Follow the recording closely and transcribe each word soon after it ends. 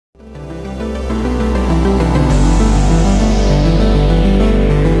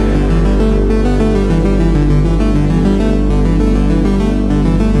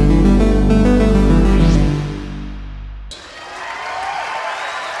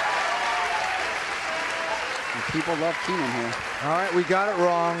People love Keenan here. All right, we got it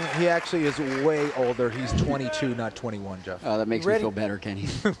wrong. He actually is way older. He's 22, not 21, Jeff. Oh, that makes me feel better, Kenny.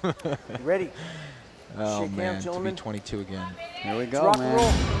 Ready? Oh, Shake man, hands, to be gentlemen. 22 again. Here we go, Rock man. and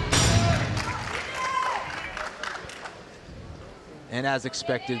roll. And as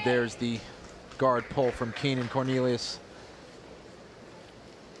expected, there's the guard pull from Keenan Cornelius.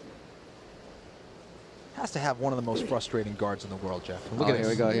 Has to have one of the most frustrating guards in the world, Jeff. Look at Here this.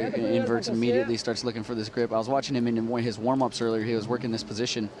 we go. He inverts immediately, starts looking for this grip. I was watching him in one of his warm-ups earlier. He was working this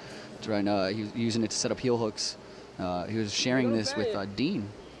position. He was using it to set up heel hooks. He was sharing this with Dean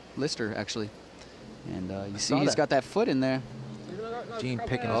Lister, actually. And you see he's got that foot in there. Dean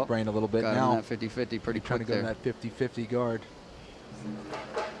picking his brain a little bit got now. Him that 50-50 pretty Trying quick to go in there. that 50-50 guard.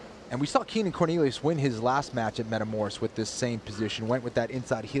 And we saw Keenan Cornelius win his last match at Metamoris with this same position. Went with that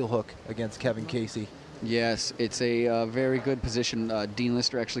inside heel hook against Kevin Casey. Yes, it's a very good position. Dean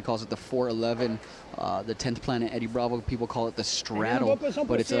Lister actually calls it the 411, the 10th planet Eddie Bravo. People call it the straddle,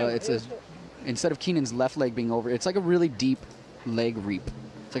 but it's a instead of Keenan's left leg being over, it's like a really deep leg reap.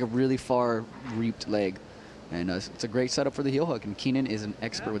 It's like a really far reaped leg, and it's a great setup for the heel hook. And Keenan is an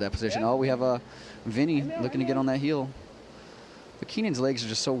expert with that position. Oh, we have Vinny looking to get on that heel. But Keenan's legs are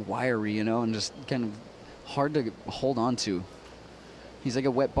just so wiry, you know, and just kind of hard to hold on to. He's like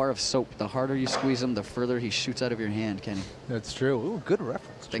a wet bar of soap. The harder you squeeze him, the further he shoots out of your hand, Kenny. That's true. Ooh, good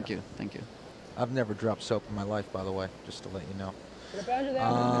reference. Thank you. Thank you. I've never dropped soap in my life, by the way, just to let you know.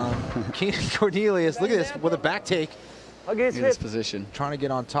 Keenan Cornelius, look at this, with a back take. Look at this position. Trying to get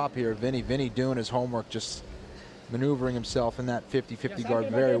on top here. Vinny doing his homework, just maneuvering himself in that 50-50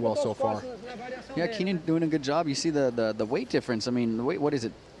 guard very well so far. Yeah, Keenan doing a good job. You see the weight difference. I mean, the weight, what is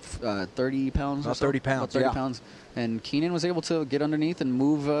it, 30 pounds or so? 30 pounds, About 30 pounds. And Keenan was able to get underneath and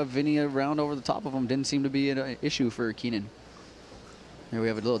move Vinny around over the top of him. Didn't seem to be an issue for Keenan. Here we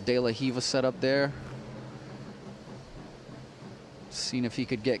have a little De La Hiva set up there. Seeing if he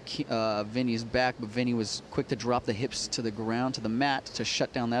could get Vinny's back, but Vinny was quick to drop the hips to the ground, to the mat, to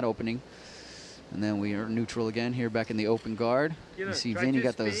shut down that opening. And then we are neutral again here, back in the open guard. You see Vinny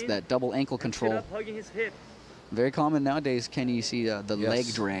got that double ankle control. Very common nowadays, Kenny, you see the leg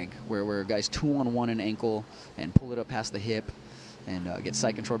drag, where guys 2-on-1 an ankle and pull it up past the hip and get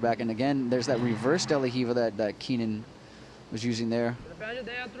side control back. And again, there's that reverse De La Hiva that Keenan was using there,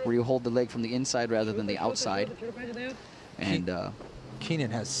 where you hold the leg from the inside rather than the outside. And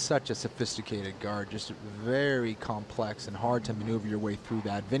Keenan has such a sophisticated guard, just very complex and hard to maneuver your way through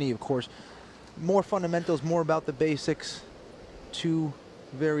that. Vinny, of course, more fundamentals, more about the basics. Two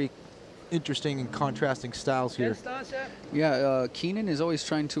very interesting and contrasting styles here. Yeah, Keenan is always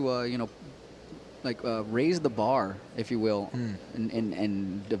trying to, you know, like raise the bar, if you will,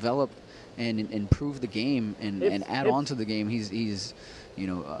 and develop and improve the game and add on to the game. He's you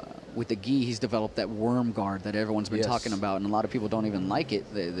know, with the gi, he's developed that worm guard that everyone's been talking about, and a lot of people don't even like it.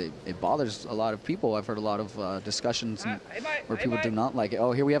 It bothers a lot of people. I've heard a lot of discussions where people do not like it.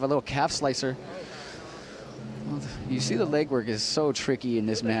 Oh, here we have a little calf slicer. You see the leg work is so tricky in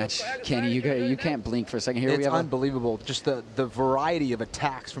this match, Kenny. You can't blink for a second. Here we have unbelievable. Just the variety of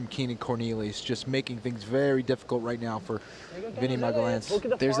attacks from Keenan Cornelius, just making things very difficult right now for Vinny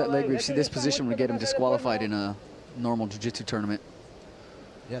Magalhães. There's that leg reap. See, this position would get him disqualified in a normal jiu-jitsu tournament.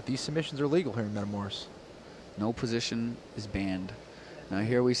 Yeah, these submissions are legal here in Metamoris. No position is banned. Now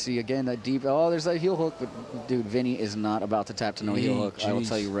here we see again that deep. Oh, there's that heel hook. But dude, Vinny is not about to tap to no heel hook. I will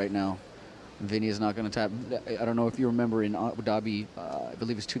tell you right now. Vinny is not going to tap. I don't know if you remember in Abu Dhabi, I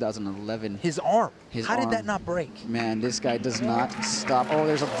believe it's 2011. His arm. How arm. did that not break? Man, this guy does not stop. Oh,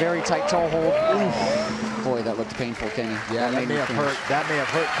 there's a very tight toe hold. Ooh. Boy, that looked painful, Kenny. Yeah, that may have hurt. That may have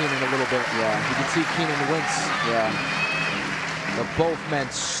hurt Keenan a little bit. Yeah. You can see Keenan wince. Yeah. But both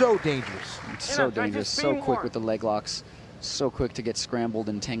men so dangerous. So dangerous. So quick with the leg locks. So quick to get scrambled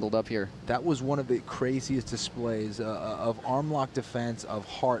and tangled up here. That was one of the craziest displays of arm lock defense, of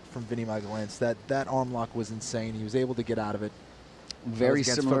heart from Vinny Magalhães. That arm lock was insane. He was able to get out of it. Very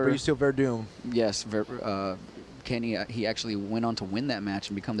similar. Fabricio Verdum. Yes, Kenny, he actually went on to win that match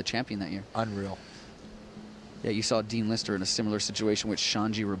and become the champion that year. Unreal. Yeah, you saw Dean Lister in a similar situation with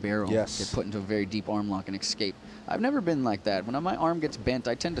Shanji Ribeiro. Yes. Get put into a very deep arm lock and escape. I've never been like that. When my arm gets bent,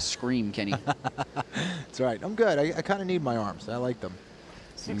 I tend to scream, Kenny. That's right. I'm good. I kind of need my arms. I like them.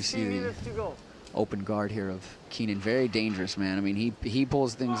 You see the open guard here of Keenan. Very dangerous, man. I mean, he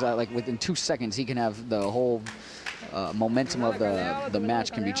pulls things out like within 2 seconds. He can have the whole momentum of the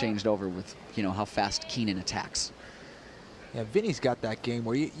match can be changed over with, you know, how fast Keenan attacks. Yeah, Vinny's got that game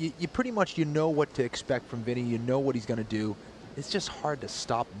where you pretty much know what to expect from Vinny. You know what he's going to do. It's just hard to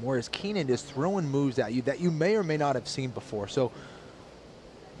stop him. Whereas Keenan is throwing moves at you that you may or may not have seen before. So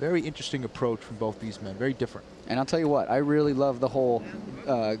Very interesting approach from both these men. Very different. And I'll tell you what, I really love the whole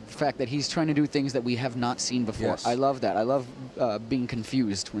fact that he's trying to do things that we have not seen before. Yes. I love that. I love being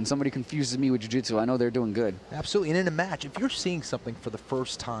confused. When somebody confuses me with jiu-jitsu, I know they're doing good. Absolutely. And in a match, if you're seeing something for the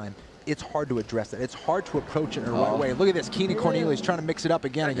first time, it's hard to address that. It's hard to approach it in the right way. Look at this. Keenan Cornelius trying to mix it up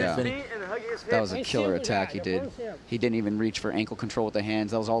again against Vinny. That was a killer attack he did. He didn't even reach for ankle control with the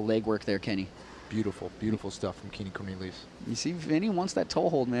hands. That was all leg work there, Kenny. Beautiful, beautiful stuff from Keenan Cornelius. You see, Vinny wants that toe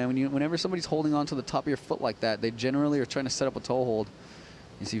hold, man. Whenever somebody's holding on to the top of your foot like that, they generally are trying to set up a toe hold.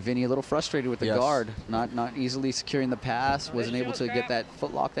 You see Vinny a little frustrated with the guard, not easily securing the pass, wasn't able to get that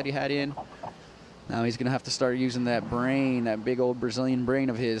foot lock that he had in. Now he's going to have to start using that brain, that big old Brazilian brain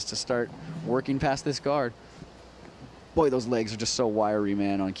of his, to start working past this guard. Boy, those legs are just so wiry,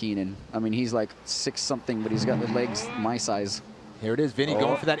 man, on Keenan. I mean, he's like 6-something, but he's got the legs my size. Here it is, Vinny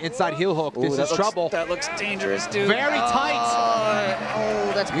going for that inside heel hook. This is trouble. That looks dangerous, dude. Very tight.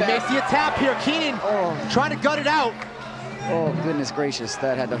 Oh, that's bad. You may see a tap here. Keenan trying to gut it out. Oh, goodness gracious.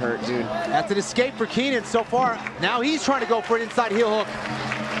 That had to hurt, dude. That's an escape for Keenan so far. Now he's trying to go for an inside heel hook.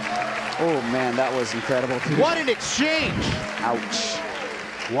 Oh, man, that was incredible, dude. What an exchange. Ouch.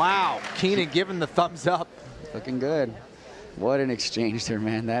 Wow. Keenan giving the thumbs up. Looking good. What an exchange there,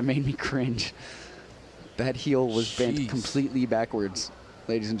 man. That made me cringe. That heel was bent completely backwards,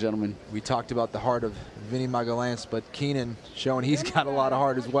 ladies and gentlemen. We talked about the heart of Vinny Magalhães, but Keenan showing he's got a lot of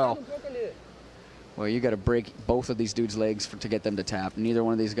heart as well. Well, you got to break both of these dudes' legs to get them to tap. Neither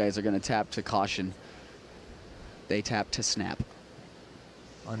one of these guys are going to tap to caution. They tap to snap.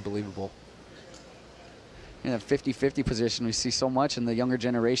 Unbelievable. In that 50-50 position, we see so much in the younger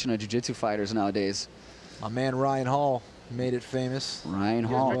generation of jiu-jitsu fighters nowadays. My man Ryan Hall made it famous. Ryan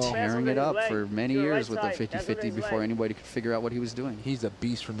Hall tearing it up for many years with the 50-50 before anybody could figure out what he was doing. He's a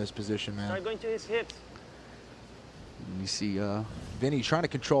beast from this position, man. Start going to his hips. You see Vinny trying to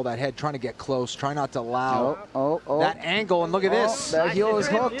control that head, trying to get close, trying not to allow oh. that angle, and look at this. That heel is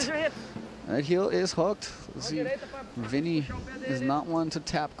hooked. That heel is hooked. Let's see. Vinny is not one to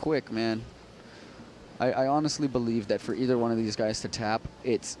tap quick, man. I honestly believe that for either one of these guys to tap,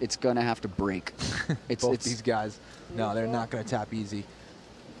 it's going to have to break. Both these guys, no, they're not going to tap easy.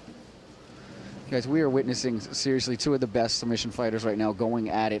 Guys, we are witnessing, seriously, two of the best submission fighters right now going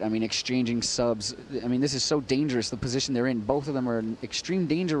at it. I mean, exchanging subs. I mean, this is so dangerous, the position they're in. Both of them are in extreme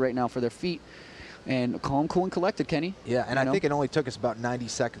danger right now for their feet. And calm, cool, and collected, Kenny. Yeah, and I think it only took us about 90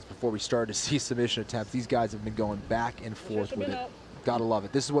 seconds before we started to see submission attempts. These guys have been going back and forth with it. Gotta love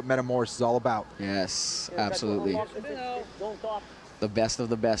it. This is what Metamoris is all about. Yes, absolutely. The best of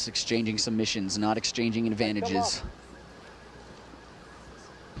the best, exchanging submissions, not exchanging advantages.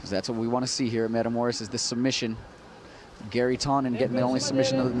 Because that's what we want to see here at Metamoris, is this submission. Gary Tonin getting the only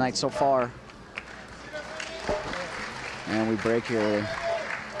submission of the night so far. And we break here.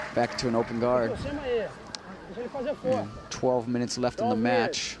 Back to an open guard. And 12 minutes left in the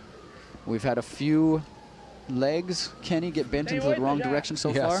match. We've had a few legs, Kenny, get bent into the wrong direction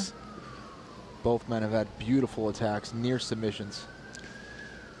so far. Both men have had beautiful attacks, near submissions.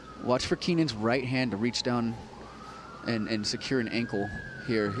 Watch for Keenan's right hand to reach down and secure an ankle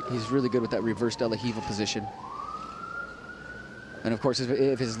here. He's really good with that reverse De La Hiva position. And of course,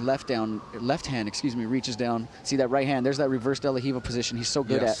 if his left hand, reaches down, see that right hand, there's that reverse De La Hiva position he's so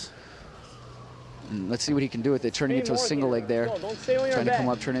good at. And let's see what he can do with it, turning into a single leg there. Trying to come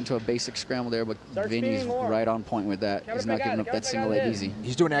up, turn into a basic scramble there, but Vinny's right on point with that. He's not giving up that single leg easy.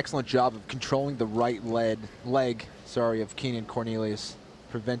 He's doing an excellent job of controlling the right leg of Keenan Cornelius,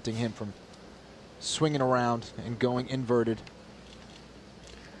 preventing him from swinging around and going inverted.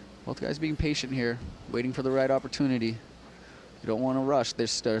 Both guys being patient here, waiting for the right opportunity. You don't want to rush.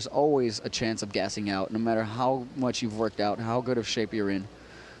 There's always a chance of gassing out, no matter how much you've worked out, how good of shape you're in.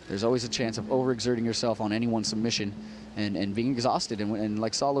 There's always a chance of overexerting yourself on any one submission and being exhausted. And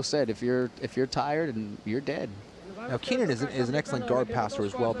like Saulo said, if you're tired, and you're dead. Now Keenan is an excellent guard passer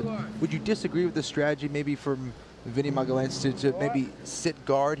as well, but would you disagree with the strategy maybe from Vinny Magalhães to maybe sit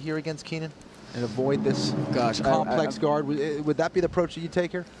guard here against Keenan and avoid this complex guard? Would that be the approach that you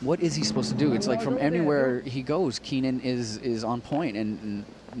take here? What is he supposed to do? It's like from anywhere he goes, Keenan is on point and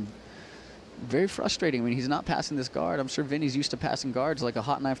very frustrating. I mean, he's not passing this guard. I'm sure Vinny's used to passing guards like a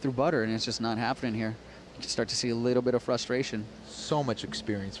hot knife through butter, and it's just not happening here. You can start to see a little bit of frustration. So much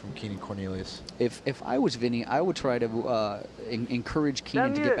experience from Keenan Cornelius. If I was Vinny, I would try to encourage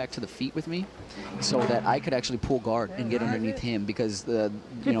Keenan to get back to the feet with me, so that I could actually pull guard and get underneath him, because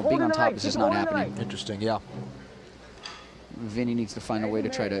being on top is just not happening. Interesting, yeah. Vinny needs to find a way to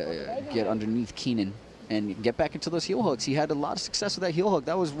try to get underneath Keenan and get back into those heel hooks. He had a lot of success with that heel hook.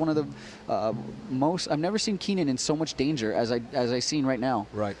 That was one of the most. I've never seen Keenan in so much danger as I seen right now.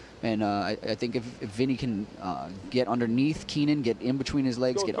 Right. And I think if Vinny can get underneath Keenan, get in between his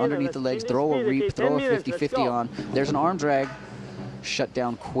legs, get underneath the legs, throw a reap, throw a 50-50 on. There's an arm drag. Shut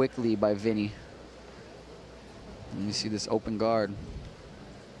down quickly by Vinny. And you see this open guard.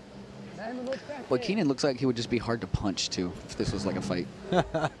 Well, Keenan looks like he would just be hard to punch, too, if this was like a fight.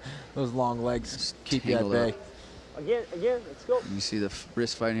 Those long legs just keep you at bay. Again, let's go. You see the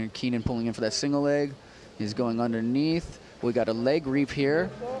wrist fight here. Keenan pulling in for that single leg. He's going underneath. We got a leg reap here.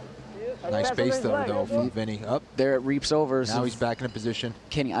 Nice base though from Vinny. Up. There it reaps over. Now he's back in a position.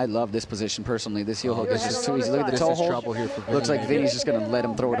 Kenny, I love this position personally. This heel hook is just too easy. Look at the This toe is hold. trouble here for Vinny. Looks like Vinny's just going to let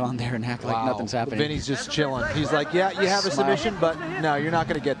him throw it on there and act like nothing's happening. Vinny's just chilling. He's like, yeah, you have a submission, but no, you're not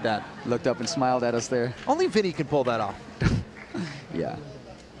going to get that. Looked up and smiled at us there. Only Vinny can pull that off. Yeah.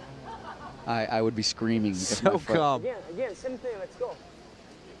 I would be screaming. So calm. Again, same thing, let's go.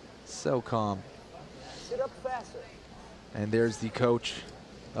 So calm. Sit up faster. And there's the coach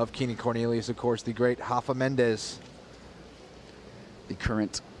of Keenan Cornelius, of course, the great Rafa Mendes. The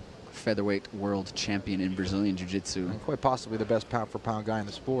current featherweight world champion in Brazilian Jiu-Jitsu. And quite possibly the best pound-for-pound guy in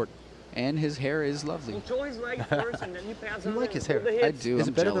the sport. And his hair is lovely. Control his leg first and then you pass on. You like his hair? I do. Is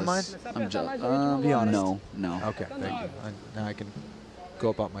it better than mine? I'm jealous. Be honest. No. Okay, thank you. Now I can go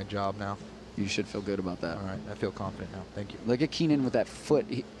about my job now. You should feel good about that. All right, I feel confident now. Thank you. Look at Keenan with that foot.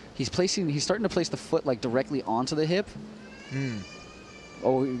 He's starting to place the foot like directly onto the hip.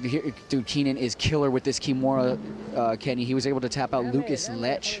 Oh, here, dude, Keenan is killer with this Kimura, Kenny. He was able to tap out Lucas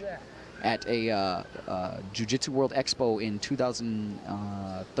Lech at a Jiu-Jitsu World Expo in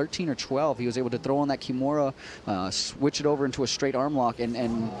 2013 or 12. He was able to throw on that Kimura, switch it over into a straight arm lock,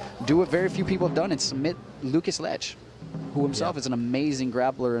 and do what very few people have done and submit Lucas Lech, who himself is an amazing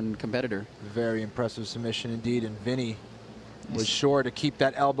grappler and competitor. Very impressive submission indeed, and Vinny was sure to keep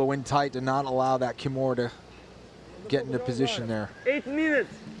that elbow in tight to not allow that Kimura to get into position there. 8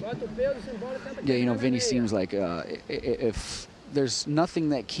 minutes. Yeah, you know, Vinny seems like if there's nothing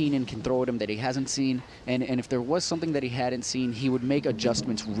that Keenan can throw at him that he hasn't seen, and if there was something that he hadn't seen, he would make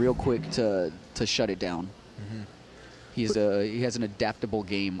adjustments real quick to shut it down. He has an adaptable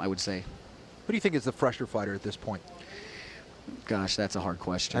game, I would say. Who do you think is the fresher fighter at this point? Gosh, that's a hard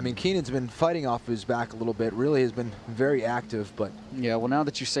question. I mean, Keenan's been fighting off his back a little bit. Really has been very active, but... Yeah, well, now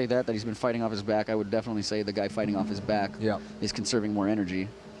that you say that he's been fighting off his back, I would definitely say the guy fighting off his back is conserving more energy.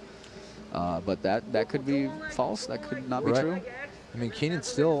 But that could be false. That could not be true. I mean, Keenan's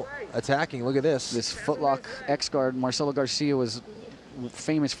still attacking. Look at this. This footlock X guard. Marcelo Garcia was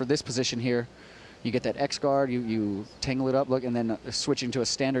famous for this position here. You get that X guard, you tangle it up, look, and then switching to a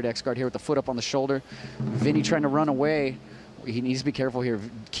standard X guard here with the foot up on the shoulder. Vinny trying to run away. He needs to be careful here.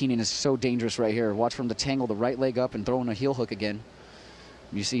 Keenan is so dangerous right here. Watch for him to tangle the right leg up and throw in a heel hook again.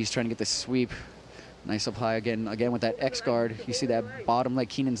 You see he's trying to get the sweep. Nice up high again with that X guard. You see that bottom leg,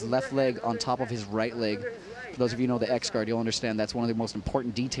 Keenan's left leg on top of his right leg. For those of you who know the X guard, you'll understand that's one of the most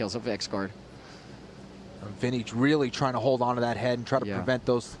important details of X guard. Vinny really trying to hold on to that head and try to prevent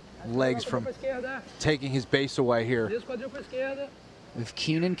those legs from taking his base away here. If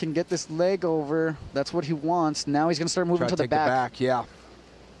Keenan can get this leg over, that's what he wants. Now he's going to start moving to the back.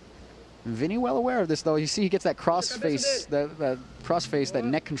 Vinny well aware of this, though. You see he gets that cross face, that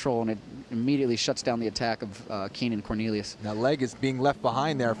neck control, and it immediately shuts down the attack of Keenan Cornelius. That leg is being left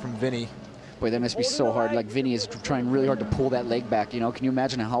behind there from Vinny. Boy, that must be so hard. Like, Vinny is trying really hard to pull that leg back, you know? Can you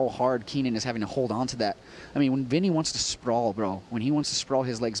imagine how hard Keenan is having to hold on to that? I mean, when Vinny wants to sprawl, bro, when he wants to sprawl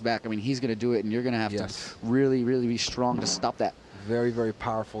his legs back, I mean, he's going to do it, and you're going to have to really, really be strong to stop that. Very, very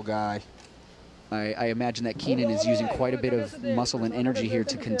powerful guy. I imagine that Keenan is using quite a bit of muscle and energy here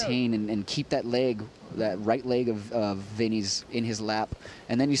to contain and keep that leg, that right leg of Vinny's in his lap.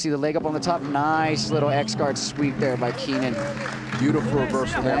 And then you see the leg up on the top. Nice little X-guard sweep there by Keenan. Beautiful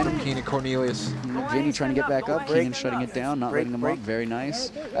reversal there from Keenan Cornelius. Vinny trying to get back up. Keenan shutting it down, not letting them up. Very nice.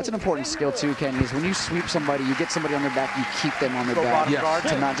 That's an important skill too, Kenny, is when you sweep somebody, you get somebody on their back, you keep them on their back.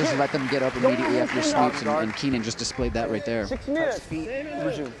 To not just let them get up immediately after your sweeps. And Keenan just displayed that right there. 6 minutes.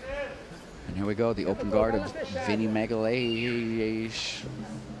 And here we go, the open guard of Vinny Magalhães.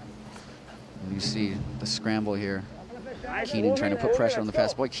 You see the scramble here. Keenan trying to put pressure on the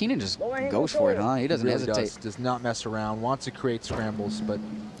fast boy. Keenan just goes for it, huh? He doesn't hesitate. Does not mess around, wants to create scrambles, but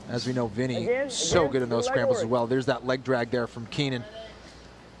as we know, Vinny, so good in those scrambles as well. There's that leg drag there from Keenan.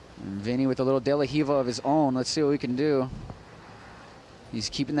 And Vinny with a little De La Riva of his own. Let's see what we can do. He's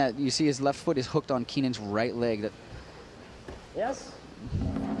keeping that. You see his left foot is hooked on Keenan's right leg. Yes.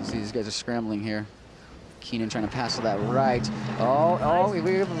 See, these guys are scrambling here. Keenan trying to pass to that right. Oh, we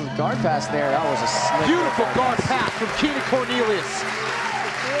have a guard pass there. That was a slick. Beautiful guard pass from Keenan Cornelius.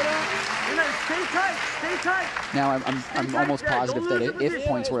 Stay tight, stay tight. Now I'm almost positive that if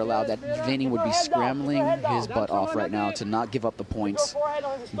points were allowed, that Vinny would be scrambling his butt off right now to not give up the points.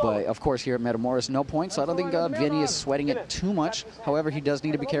 But of course here at Metamoris, no points, so I don't think Vinny is sweating it too much. However, he does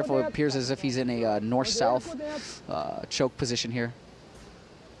need to be careful. It appears as if he's in a north-south choke position here.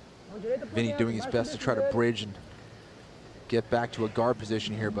 Vinny doing his best to try to bridge and get back to a guard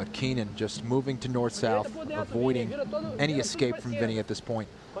position here, but Keenan just moving to north-south, avoiding any escape from Vinny at this point.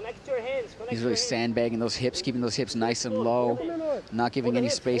 He's really sandbagging those hips, keeping those hips nice and low, not giving any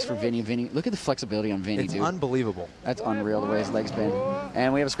space for Vinny. Look at the flexibility on Vinny, dude. It's unbelievable. That's unreal the way his legs bend.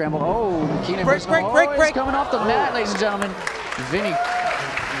 And we have a scramble. Oh, Keenan break, he's coming off the mat, ladies and gentlemen. Vinny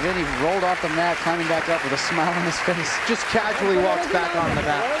rolled off the mat, climbing back up with a smile on his face. Just casually walks back on the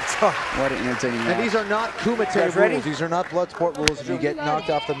mat. What an entertaining match. And these are not Kumite rules. These are not blood sport rules. If you get knocked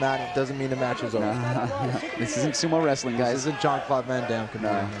off the mat, it doesn't mean the match is over. This isn't sumo wrestling, guys. This isn't Jean-Claude Van Damme.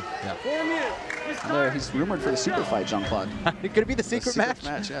 Yeah. He's rumored for the super fight, Jean-Claude. Could it be the secret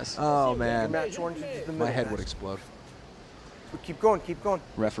match? Yes. Oh, man. My head would explode. Keep going, keep going.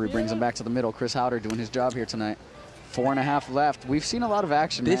 Referee brings him back to the middle. Chris Howder doing his job here tonight. 4.5 left. We've seen a lot of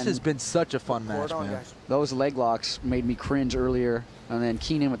action, This has been such a fun match, man. Those leg locks made me cringe earlier. And then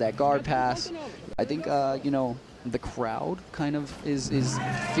Keenan with that guard pass. I think, you know, the crowd kind of is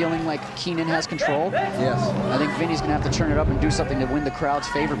feeling like Keenan has control. Yes. I think Vinny's going to have to turn it up and do something to win the crowd's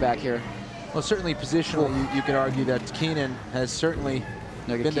favor back here. Well, certainly positionally, you can argue that Keenan has certainly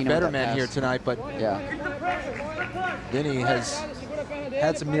been the better man here tonight, but yeah, Vinny has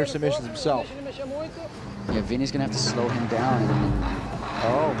had some near submissions himself. Yeah, Vinny's gonna have to slow him down.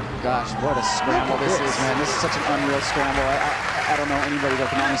 Oh gosh, what a scramble this is, man. This is such an unreal scramble. I don't know anybody that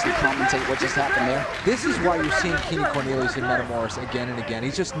can honestly commentate what just happened there. This is why you're seeing Keenan Cornelius in Metamoris again and again.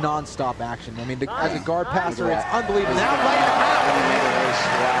 He's just non-stop action. I mean, as a guard passer, it's unbelievable. Now wow.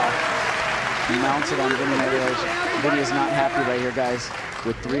 Mounted on Vinny Magalhães. Vinny is not happy right here, guys.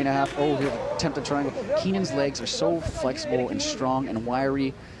 With 3.5. Oh, he attempted triangle. Keenan's legs are so flexible and strong and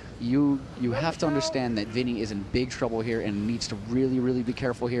wiry. You have to understand that Vinny is in big trouble here and needs to really be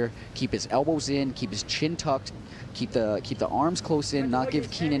careful here. Keep his elbows in, keep his chin tucked, keep the arms close in, not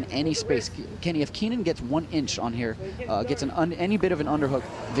give Keenan any space. Kenny, if Keenan gets 1 inch on here, gets any bit of an underhook,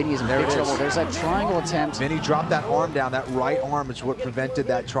 Vinny is in big trouble. There's that triangle attempt. Vinny dropped that arm down. That right arm is what prevented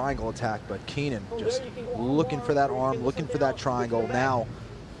that triangle attack, but Keenan just looking for that arm, looking for that triangle. Now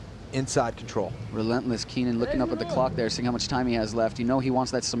inside control. Relentless. Keenan looking up at the clock there, seeing how much time he has left. You know he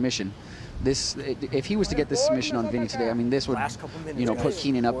wants that submission. If he was to get this submission on Vinny today, I mean, this would, you know, put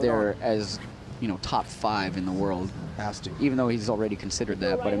Keenan up there as, you know, top 5 in the world. Has to. Even though he's already considered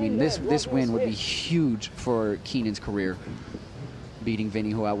that. But I mean, this win would be huge for Keenan's career, beating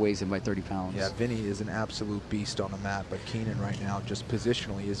Vinny, who outweighs him by 30 pounds. Yeah, Vinny is an absolute beast on the mat, but Keenan right now just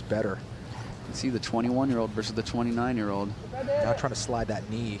positionally is better. You can see the 21-year-old versus the 29-year-old. Now trying to slide that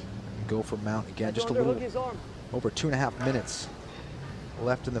knee. Go for mount again. Just a little over 2.5 minutes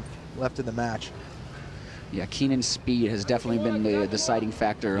left in the match. Yeah, Keenan's speed has definitely been the deciding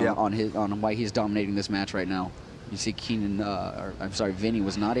factor on why he's dominating this match right now. You see Vinny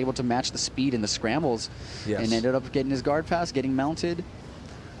was not able to match the speed in the scrambles, and ended up getting his guard pass, getting mounted.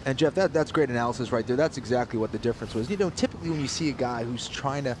 And Jeff, that's great analysis right there. That's exactly what the difference was. You know, typically when you see a guy who's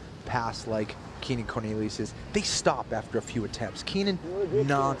trying to pass like Keenan Cornelius is, they stop after a few attempts. Keenan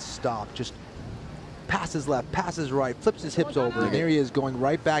non-stop, just passes left, passes right, flips his hips over, and there he is going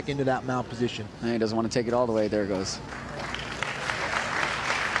right back into that mount position. And he doesn't want to take it all the way. There it goes.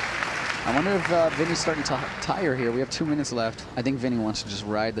 I wonder if Vinny's starting to tire here. We have 2 minutes left. I think Vinny wants to just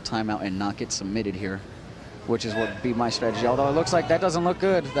ride the timeout and not get submitted here, which is what would be my strategy. Although it looks like that doesn't look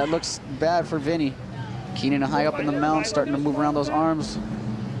good. That looks bad for Vinny. Keenan high up in the mount, starting to move around those arms.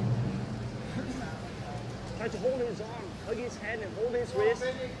 Try to hold his arm, hug his head and hold his wrist.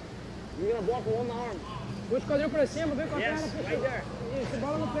 You're gonna block one arm. Puxa o quadril pra cima, vem com a perna, puxa. Right there. Isso,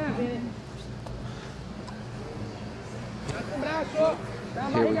 bola no pé, Vini. Vai com o braço.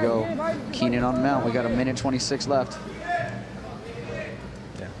 Here we go. Keenan on the mount. We got 1:26 left.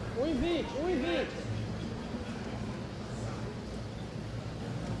 1:20, 1:20.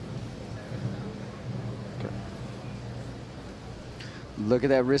 Look at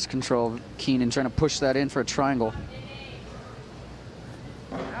that wrist control. Keenan trying to push that in for a triangle.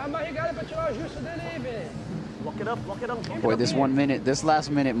 Boy, this 1 minute, this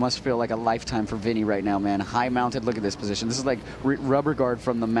last minute must feel like a lifetime for Vinny right now, man. High mounted, look at this position. This is like rubber guard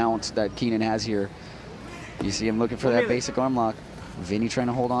from the mount that Keenan has here. You see him looking for that basic arm lock. Vinny trying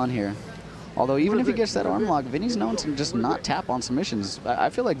to hold on here. Although even if he gets that arm lock, Vinny's known to just not tap on submissions. I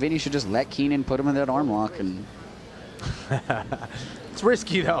feel like Vinny should just let Keenan put him in that arm lock. And it's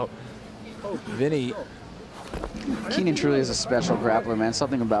risky, though. Vinny. Keenan truly is a special grappler, man.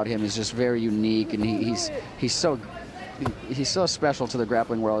 Something about him is just very unique, and he's so special to the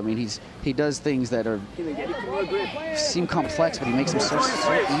grappling world. I mean, he does things that seem complex, but he makes them so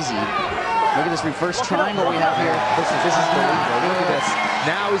easy. Look at this reverse triangle we have here. This is unbelievable. Look at this.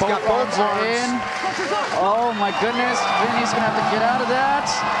 Now he's got both arms in. Oh my goodness, Vinny's gonna have to get out of that.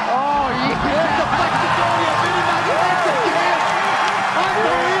 Oh yeah.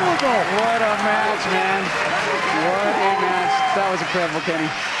 Unbelievable. What a match, man. What a match. That was incredible,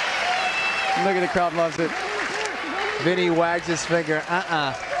 Kenny. Look at the crowd loves it. Vinny wags his finger.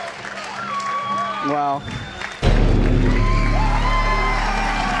 Wow.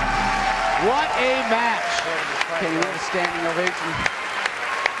 What a match. Kenny with a standing ovation.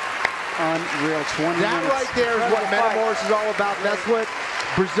 Unreal. 20 that minutes. Right there is what Metamoris is all about. That's what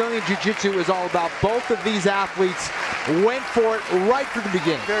Brazilian Jiu-Jitsu is all about. Both of these athletes went for it right from the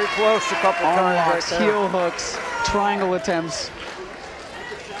beginning. Very close, a couple Arm times locks, right there. heel hooks, triangle attempts.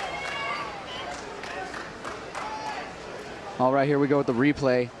 All right, here we go with the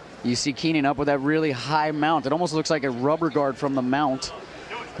replay. You see Keenan up with that really high mount. It almost looks like a rubber guard from the mount.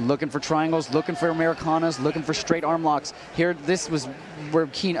 Looking for triangles, looking for Americanas, looking for straight arm locks. Here, this was where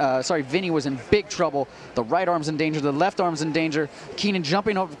Vinny was in big trouble. The right arm's in danger, the left arm's in danger. Keenan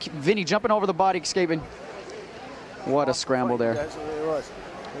jumping over, Vinny jumping over the body, escaping. What a scramble there.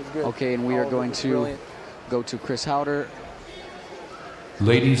 Okay, and we are going to go to Chris Howder.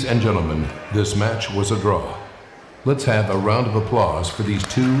 Ladies and gentlemen, this match was a draw. Let's have a round of applause for these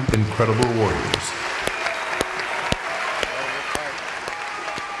two incredible warriors.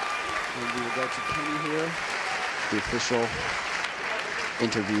 And we will go to Kenny here, the official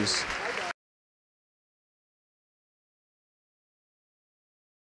interviews.